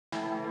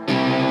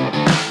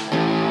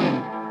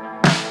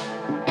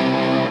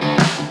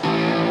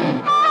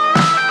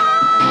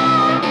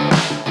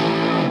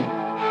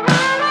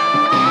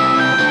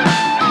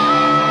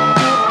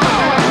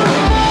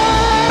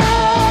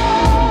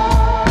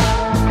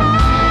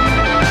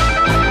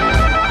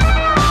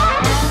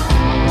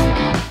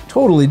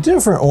Totally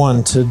different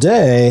one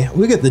today.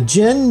 We got the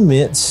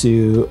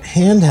Genmitsu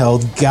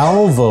handheld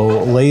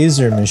Galvo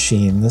laser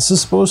machine. This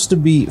is supposed to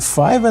be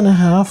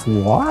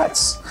 5.5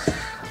 watts.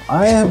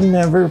 I have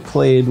never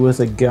played with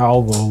a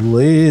Galvo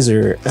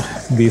laser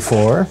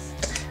before.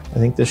 I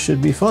think this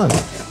should be fun.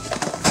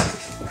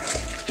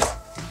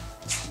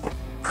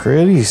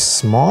 Pretty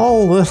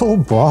small little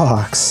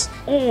box.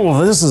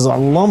 Oh, this is a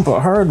lump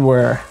of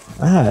hardware.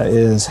 That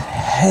is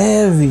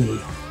heavy.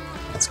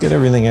 Let's get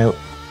everything out.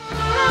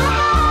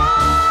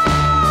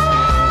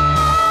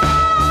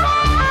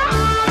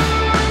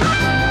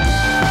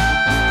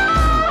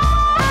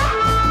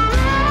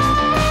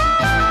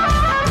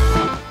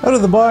 Out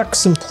of the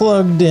box and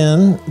plugged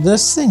in,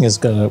 this thing has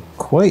got a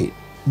quite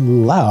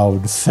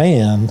loud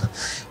fan,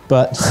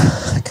 but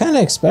I kind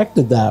of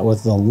expected that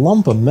with the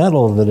lump of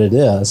metal that it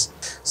is.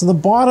 So the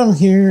bottom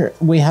here,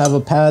 we have a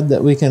pad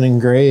that we can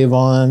engrave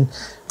on,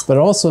 but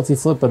also if you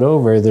flip it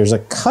over, there's a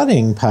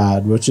cutting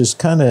pad, which is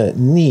kind of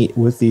neat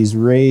with these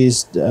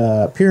raised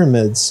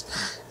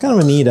pyramids. Kind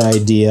of a neat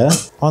idea.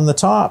 On the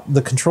top,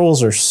 the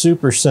controls are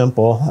super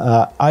simple.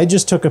 I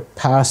just took a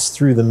pass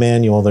through the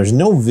manual. There's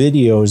no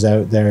videos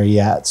out there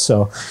yet,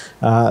 so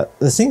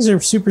the things are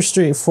super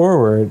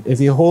straightforward. If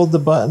you hold the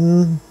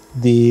button,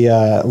 the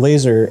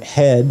laser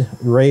head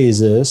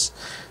raises.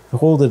 If you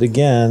hold it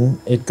again,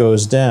 it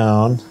goes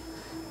down,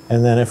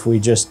 and then if we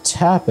just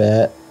tap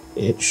it,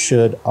 it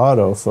should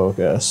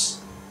autofocus.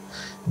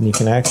 And you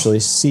can actually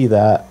see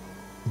that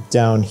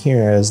down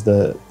here as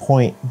the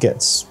point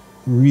gets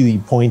really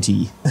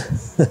pointy.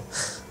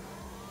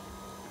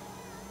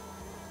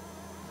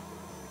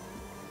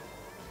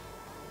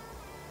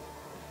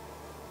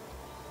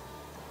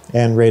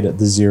 And right at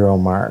the 0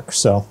 mark,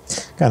 so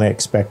kind of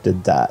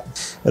expected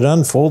that. It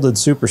unfolded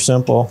super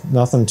simple,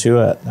 nothing to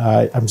it.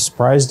 I'm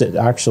surprised it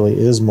actually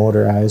is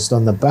motorized.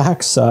 On the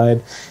back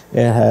side,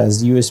 it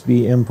has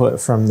USB input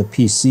from the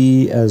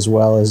PC as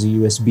well as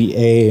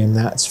USB-A, and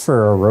that's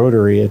for a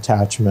rotary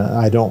attachment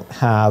I don't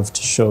have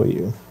to show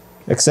you.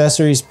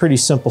 Accessories, pretty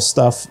simple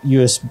stuff.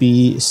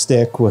 USB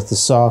stick with the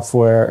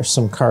software,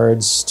 some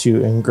cards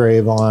to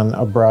engrave on,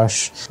 a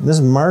brush.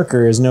 This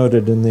marker is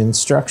noted in the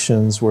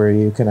instructions where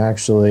you can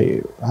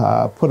actually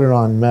put it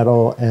on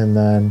metal and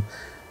then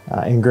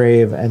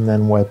engrave and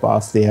then wipe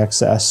off the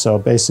excess. So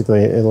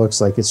basically it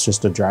looks like it's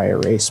just a dry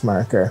erase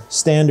marker.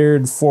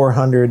 Standard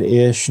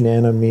 400-ish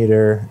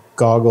nanometer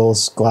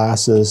goggles,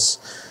 glasses.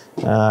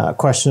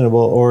 Questionable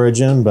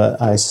origin,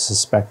 but I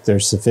suspect they're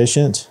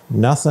sufficient.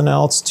 Nothing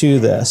else to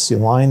this. You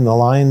line the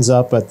lines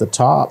up at the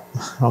top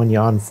when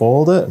you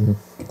unfold it, and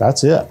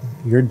that's it.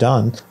 You're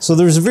done. So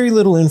there's very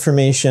little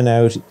information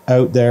out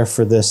there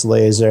for this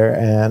laser,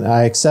 and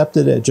I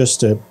accepted it just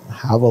to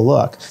have a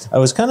look. I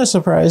was kind of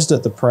surprised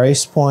at the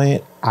price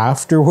point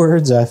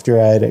afterwards, after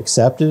I had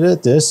accepted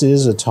it. This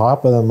is a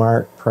top of the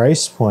mark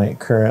price point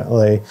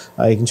currently.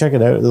 You can check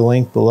it out at the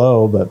link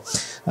below,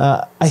 but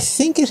I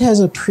think it has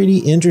a pretty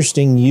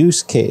interesting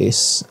use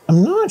case.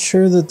 I'm not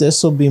sure that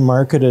this will be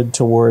marketed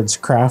towards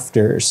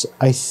crafters.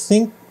 I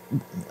think,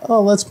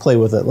 oh, let's play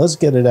with it. Let's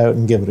get it out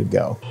and give it a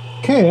go.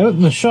 Okay, out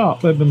in the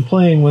shop, I've been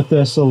playing with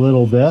this a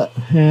little bit,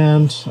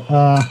 and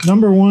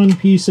number one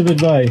piece of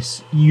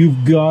advice,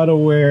 you've got to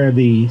wear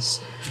these.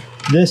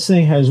 This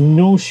thing has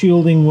no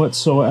shielding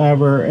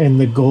whatsoever,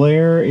 and the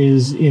glare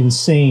is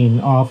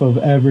insane off of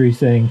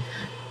everything.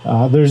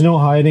 There's no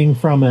hiding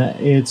from it.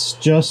 It's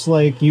just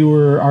like you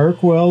were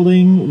arc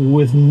welding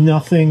with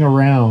nothing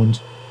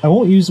around. I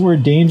won't use the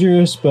word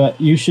dangerous, but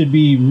you should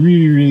be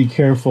really, really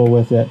careful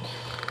with it.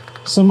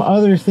 Some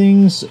other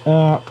things,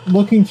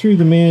 looking through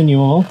the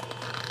manual,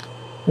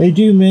 they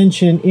do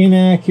mention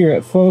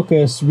inaccurate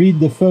focus. Read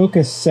the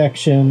focus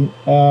section.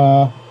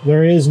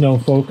 There is no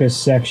focus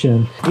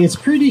section. It's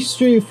pretty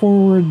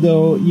straightforward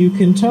though. You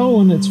can tell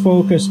when it's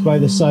focused by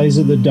the size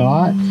of the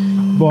dot,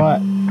 but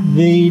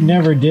they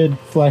never did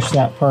flesh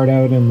that part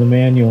out in the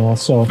manual,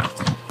 so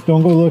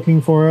don't go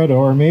looking for it,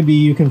 or maybe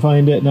you can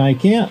find it and I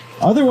can't.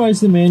 Otherwise,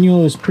 the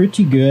manual is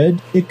pretty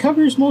good. It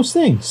covers most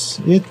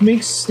things. It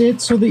makes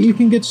it so that you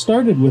can get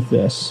started with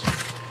this.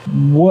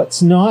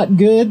 What's not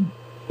good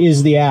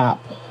is the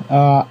app.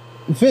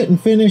 Fit and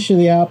finish of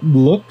the app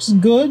looks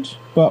good,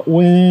 but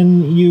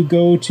when you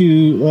go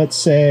to, let's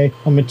say,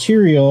 a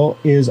material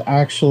is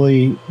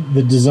actually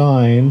the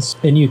designs,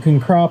 and you can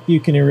crop, you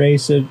can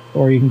erase it,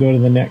 or you can go to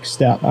the next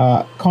step.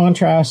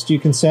 Contrast you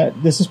can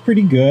set. This is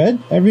pretty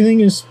good. Everything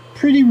is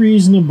pretty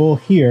reasonable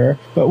here,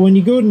 but when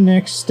you go to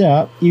next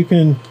step, you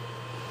can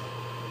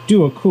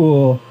do a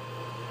cool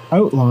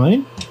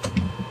outline.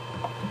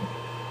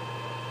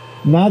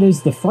 And that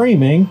is the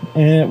framing,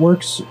 and it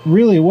works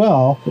really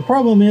well. The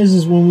problem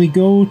is when we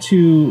go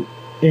to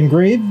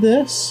engrave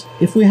this,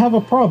 if we have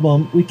a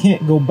problem, we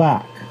can't go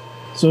back.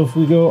 So if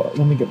we go,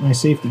 let me get my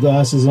safety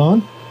glasses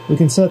on. We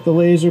can set the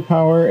laser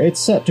power. It's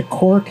set to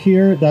cork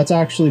here. That's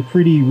actually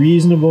pretty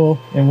reasonable,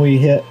 and we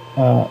hit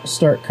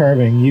start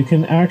carving. You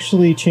can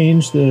actually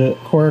change the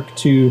cork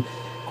to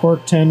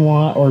cork 10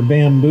 watt or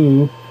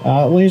bamboo.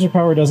 Laser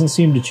power doesn't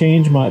seem to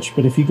change much,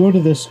 but if you go to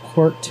this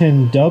Cork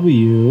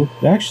 10W,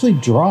 it actually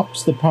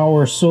drops the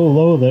power so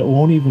low that it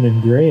won't even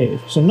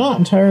engrave. So I'm not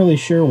entirely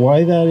sure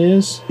why that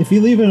is. If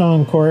you leave it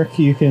on Cork,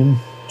 you can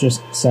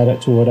just set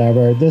it to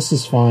whatever. This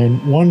is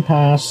fine. One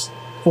pass,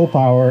 full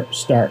power,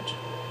 start.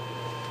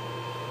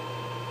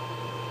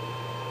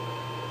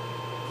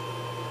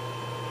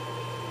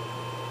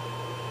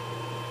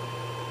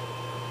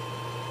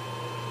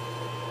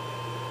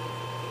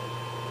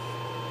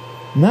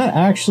 And that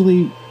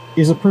actually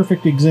is a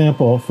perfect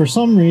example. For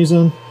some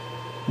reason,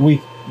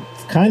 we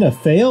kind of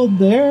failed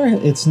there.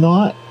 It's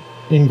not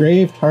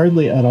engraved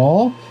hardly at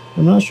all.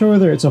 I'm not sure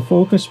whether it's a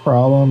focus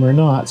problem or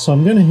not, so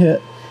I'm going to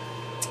hit...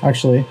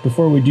 Actually,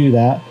 before we do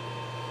that,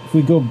 if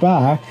we go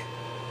back,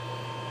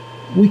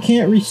 we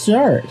can't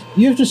restart.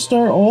 You have to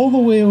start all the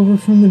way over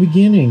from the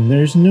beginning.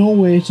 There's no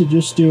way to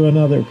just do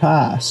another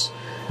pass.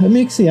 That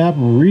makes the app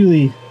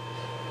really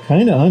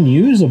kind of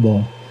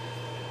unusable.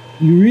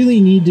 You really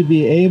need to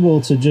be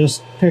able to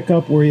just pick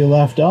up where you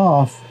left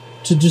off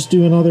to just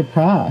do another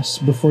pass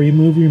before you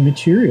move your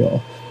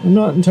material. I'm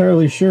not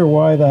entirely sure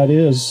why that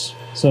is.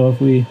 So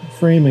if we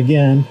frame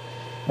again,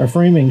 our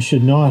framing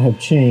should not have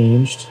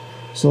changed.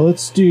 So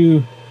let's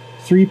do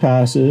 3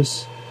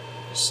 passes,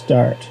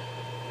 start.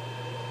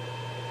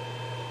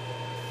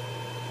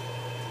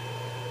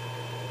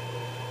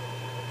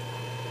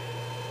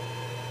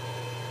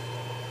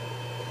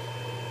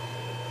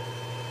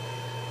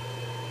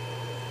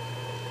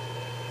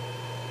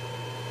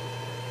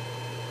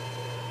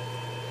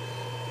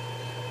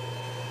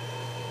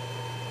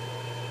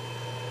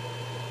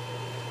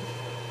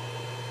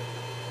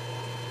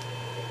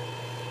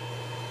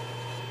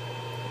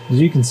 As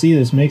you can see,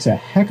 this makes a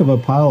heck of a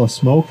pile of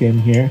smoke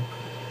in here.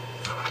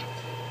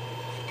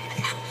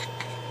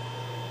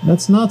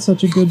 That's not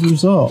such a good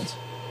result.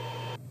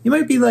 You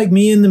might be like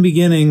me in the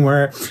beginning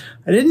where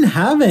I didn't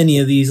have any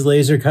of these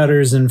laser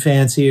cutters and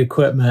fancy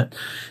equipment.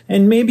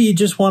 And maybe you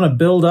just want to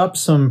build up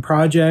some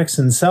projects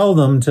and sell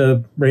them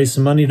to raise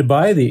some money to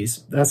buy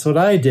these. That's what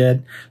I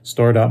did.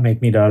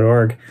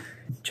 store.makeme.org.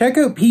 Check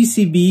out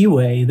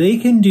PCBWay. They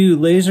can do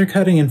laser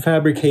cutting and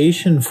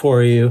fabrication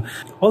for you.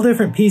 All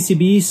different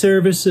PCB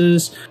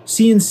services,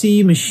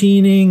 CNC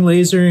machining,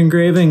 laser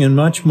engraving, and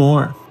much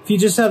more. If you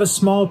just have a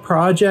small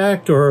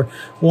project or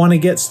want to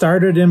get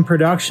started in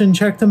production,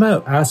 check them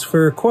out. Ask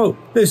for a quote.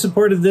 They've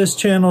supported this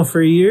channel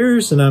for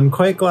years, and I'm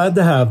quite glad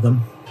to have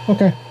them.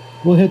 Okay,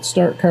 we'll hit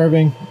start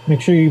carving.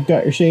 Make sure you've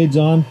got your shades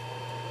on.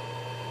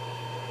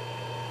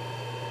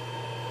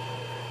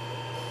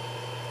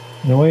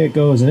 And away it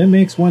goes, and it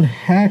makes one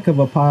heck of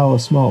a pile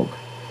of smoke.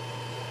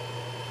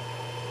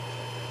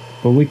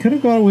 But we could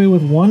have got away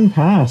with 1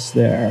 pass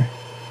there.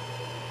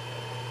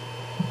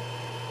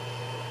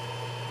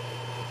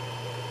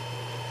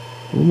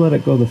 We'll let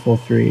it go the full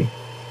 3.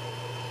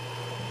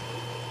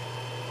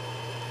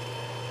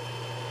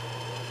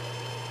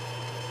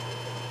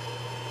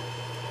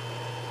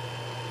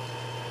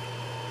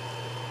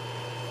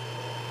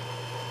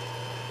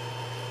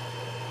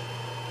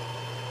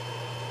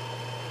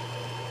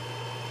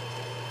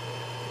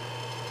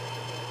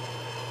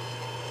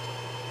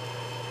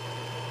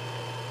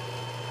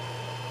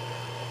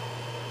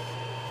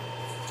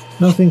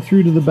 Nothing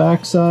through to the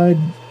back side.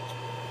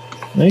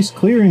 Nice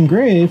clear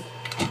engrave.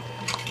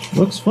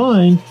 Looks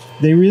fine.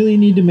 They really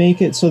need to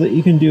make it so that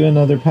you can do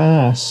another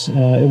pass.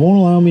 It won't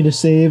allow me to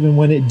save, and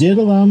when it did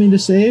allow me to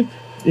save,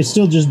 it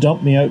still just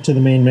dumped me out to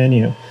the main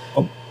menu.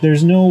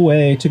 There's no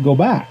way to go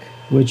back,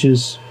 which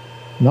is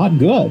not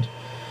good.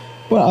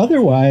 But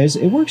otherwise,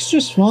 it works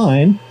just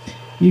fine.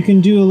 You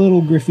can do a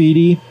little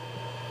graffiti.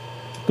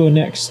 Go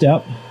next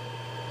step.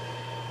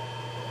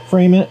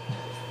 Frame it.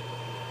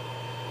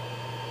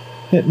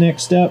 Hit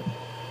next step,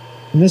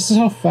 and this is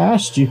how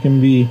fast you can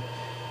be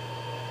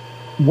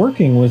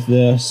working with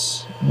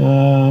this.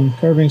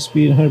 Carving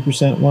speed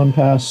 100%, 1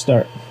 pass,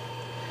 start.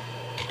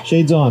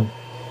 Shades on.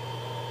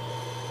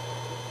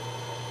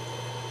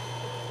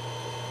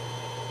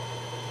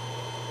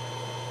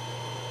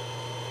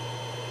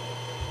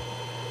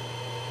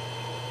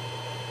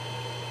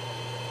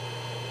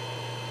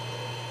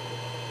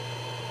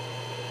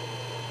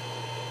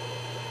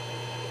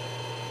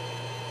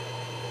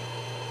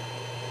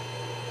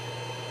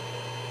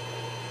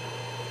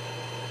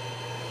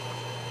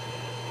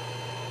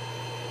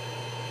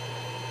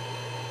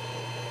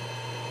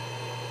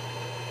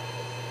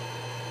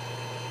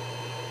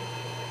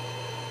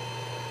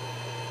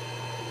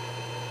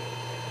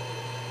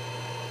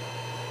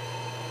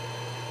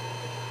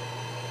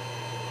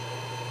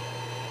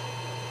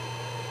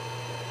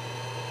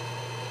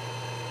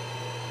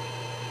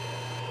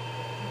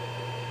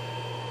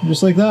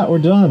 Just like that, we're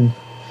done.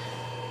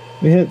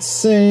 We hit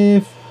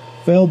save,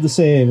 failed to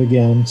save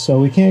again, so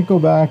we can't go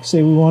back.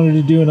 Say we wanted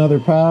to do another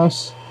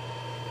pass,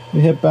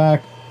 we hit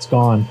back, it's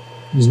gone.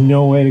 There's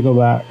no way to go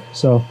back,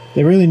 so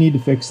they really need to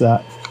fix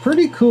that.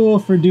 Pretty cool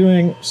for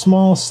doing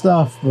small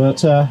stuff,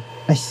 but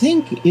I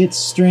think its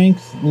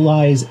strength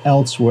lies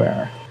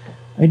elsewhere.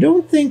 I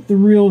don't think the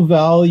real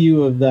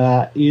value of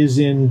that is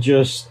in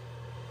just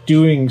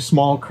doing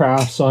small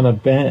crafts on a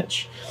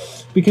bench,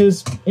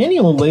 because any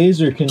old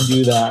laser can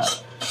do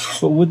that.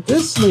 But what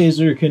this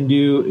laser can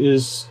do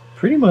is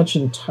pretty much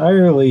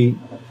entirely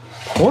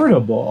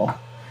portable.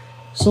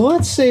 So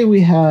let's say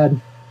we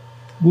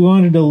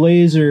wanted to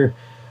laser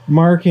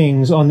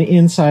markings on the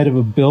inside of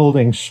a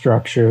building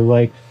structure,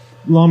 like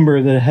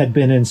lumber that had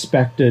been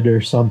inspected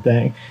or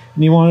something,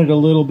 and you wanted a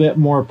little bit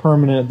more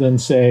permanent than,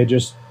 say,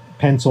 just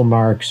pencil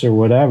marks or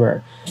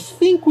whatever. I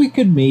think we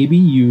could maybe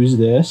use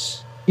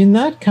this in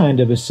that kind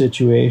of a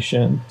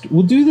situation.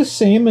 We'll do the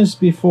same as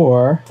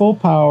before, full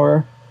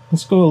power.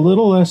 Let's go a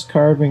little less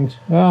carving.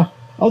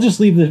 I'll just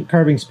leave the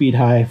carving speed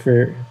high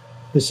for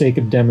the sake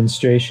of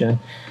demonstration.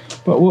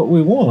 But what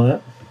we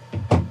want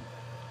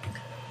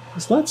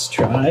is, let's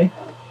try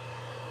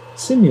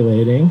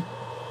simulating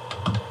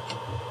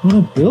on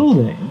a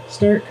building.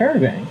 Start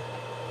carving.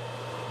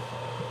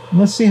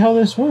 Let's see how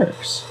this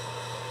works.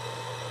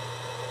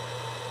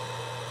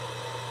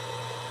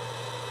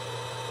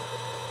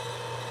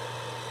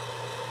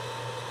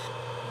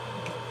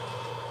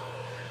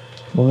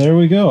 Well, there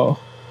we go.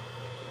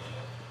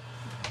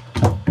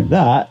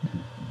 That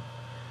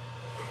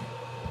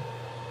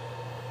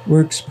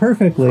works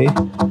perfectly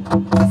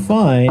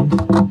fine.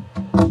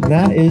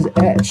 That is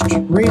etched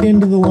right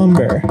into the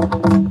lumber.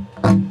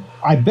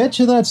 I bet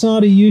you that's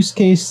not a use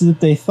case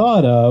that they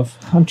thought of.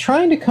 I'm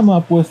trying to come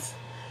up with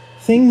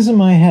things in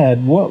my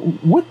head.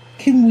 What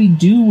can we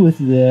do with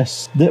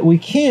this that we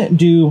can't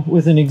do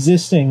with an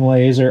existing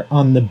laser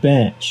on the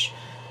bench?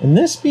 And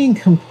this being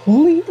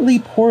completely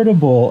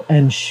portable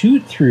and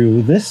shoot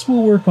through, this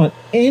will work on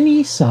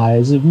any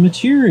size of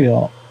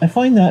material. I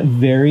find that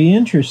very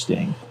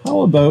interesting.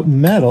 How about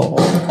metal?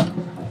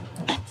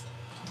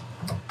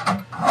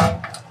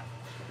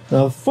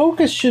 The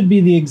focus should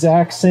be the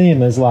exact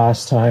same as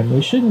last time.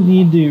 We shouldn't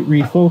need to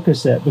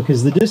refocus it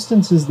because the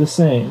distance is the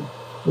same.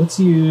 Let's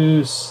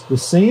use the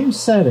same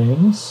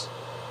settings.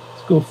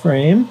 Let's go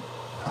frame.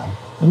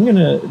 I'm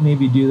gonna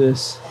maybe do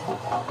this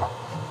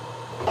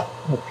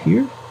up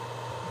here.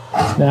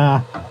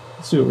 Nah,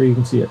 let's do it where you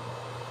can see it.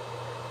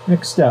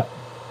 Next step,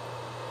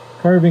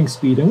 carving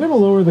speed. I'm going to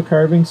lower the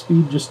carving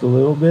speed just a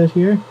little bit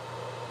here.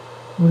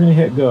 We're going to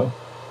hit go.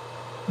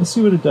 Let's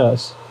see what it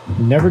does.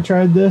 Never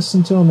tried this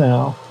until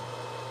now.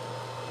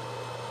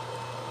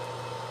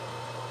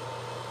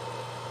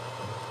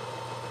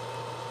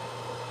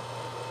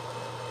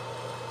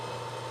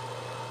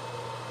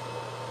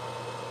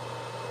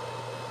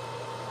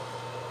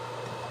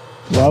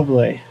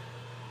 Lovely.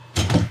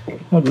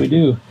 How'd we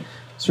do?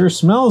 Sure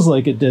smells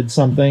like it did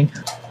something.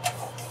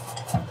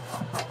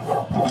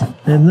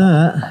 And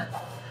that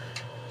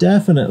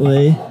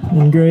definitely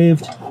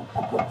engraved,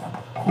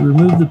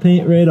 removed the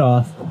paint right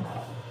off.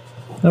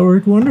 That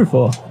worked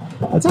wonderful.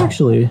 That's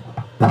actually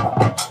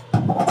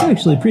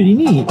pretty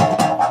neat.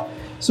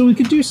 So we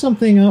could do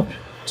something up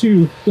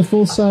to the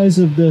full size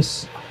of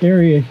this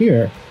area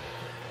here,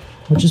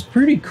 which is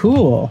pretty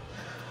cool.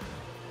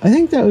 I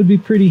think that would be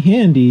pretty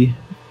handy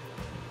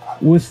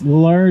with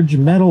large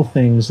metal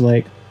things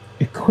like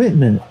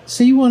equipment.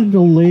 Say you wanted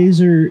to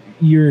laser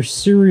your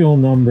serial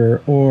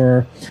number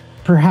or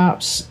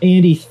perhaps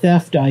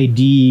anti-theft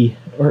ID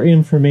or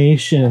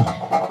information.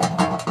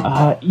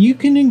 You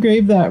can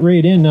engrave that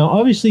right in. Now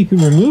obviously you can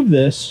remove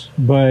this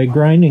by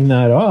grinding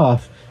that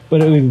off,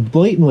 but it would be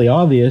blatantly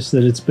obvious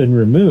that it's been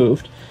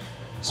removed.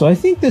 So I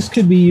think this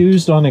could be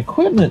used on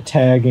equipment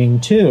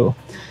tagging too.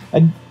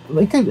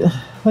 Like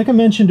I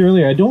mentioned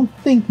earlier, I don't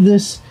think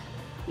this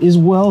is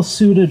well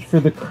suited for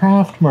the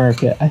craft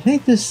market. I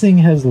think this thing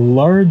has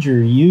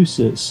larger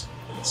uses.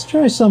 Let's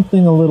try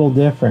something a little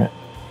different.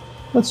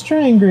 Let's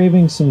try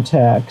engraving some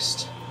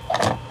text.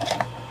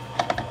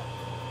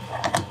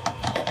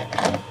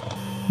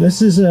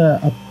 This is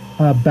a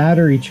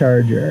battery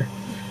charger,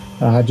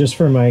 just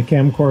for my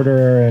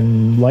camcorder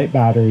and light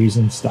batteries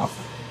and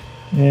stuff.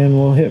 And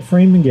we'll hit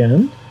frame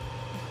again.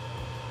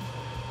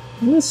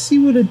 Let's see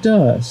what it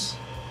does.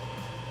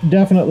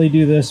 Definitely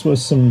do this with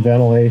some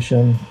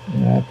ventilation.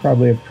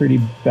 Probably a pretty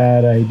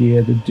bad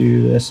idea to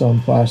do this on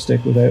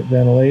plastic without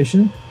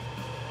ventilation.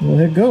 We'll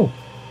hit go.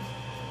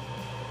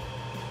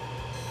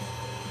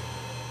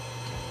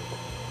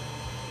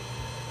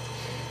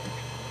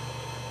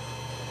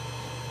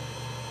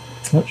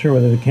 Not sure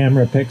whether the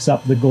camera picks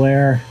up the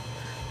glare,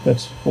 but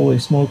holy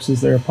smokes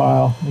is there a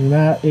pile. And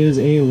that is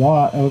a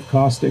lot of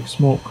caustic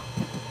smoke.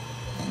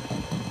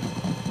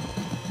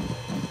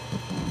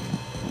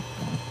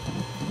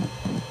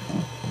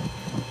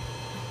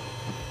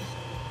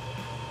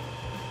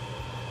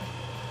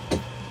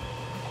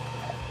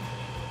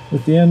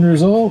 With the end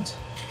result,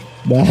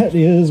 that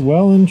is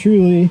well and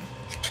truly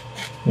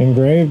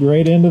engraved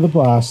right into the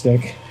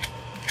plastic.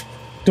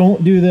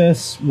 Don't do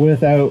this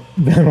without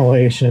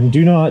ventilation.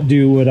 Do not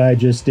do what I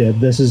just did.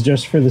 This is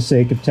just for the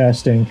sake of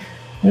testing.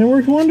 And it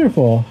worked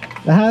wonderful.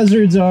 The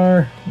hazards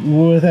are,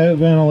 without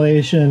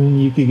ventilation,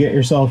 you could get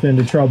yourself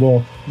into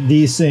trouble.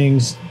 These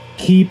things,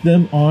 keep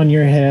them on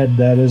your head.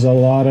 That is a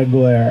lot of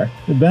glare.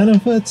 The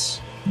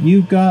benefits,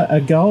 you've got a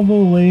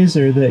Galvo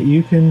laser that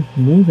you can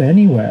move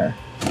anywhere.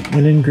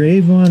 and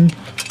engrave on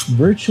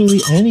virtually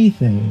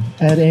anything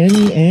at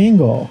any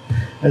angle,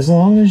 as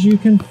long as you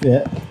can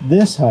fit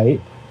this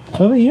height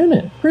of a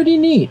unit. Pretty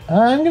neat.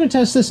 I'm going to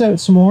test this out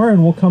some more,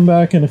 and we'll come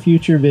back in a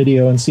future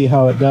video and see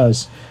how it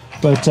does.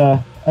 But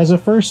as a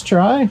first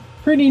try,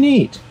 pretty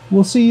neat.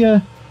 We'll see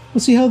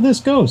how this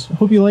goes. I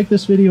hope you like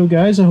this video,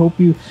 guys. I hope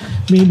you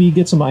maybe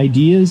get some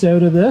ideas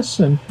out of this,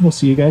 and we'll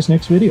see you guys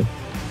next video.